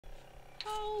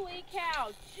Holy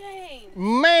cow, James.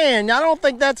 Man, I don't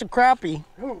think that's a crappie.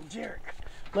 Oh, Derek.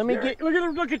 Let me get.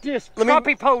 Look at this.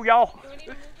 Crappie pole, y'all.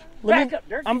 Back up,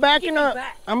 Derek. I'm backing up.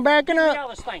 I'm backing Get me up. out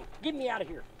of this thing. Get me out of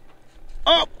here.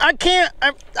 Oh, I can't.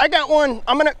 I got one.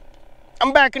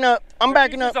 I'm backing up. I'm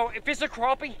backing up. If it's a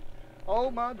crappie, oh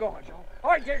my God, y'all.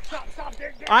 All right, Derek, stop,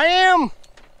 Derek. I am.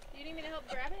 Do you need me to help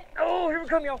grab it? Oh, here we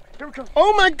come, y'all. Here we come.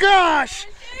 Oh my gosh.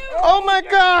 Oh my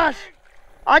gosh.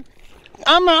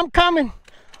 I'm coming.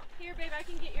 Here, babe, I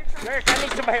can get your truck. Derek, I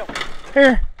need some help.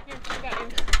 Here. Here, I got you.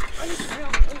 I need some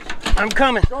help. I'm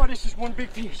coming. God, this is one big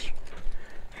fish.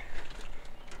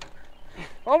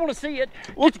 I want to see it.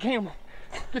 Get the camera.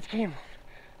 Get the camera.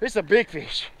 This is a big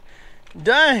fish.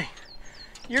 Dang.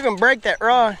 You're gonna break that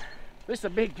rod. This is a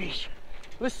big fish.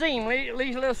 Let's see him.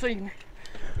 Let's see him.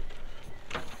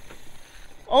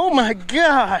 Oh my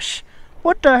gosh.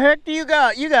 What the heck do you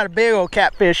got? You got a big old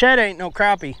catfish. That ain't no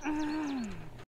crappie.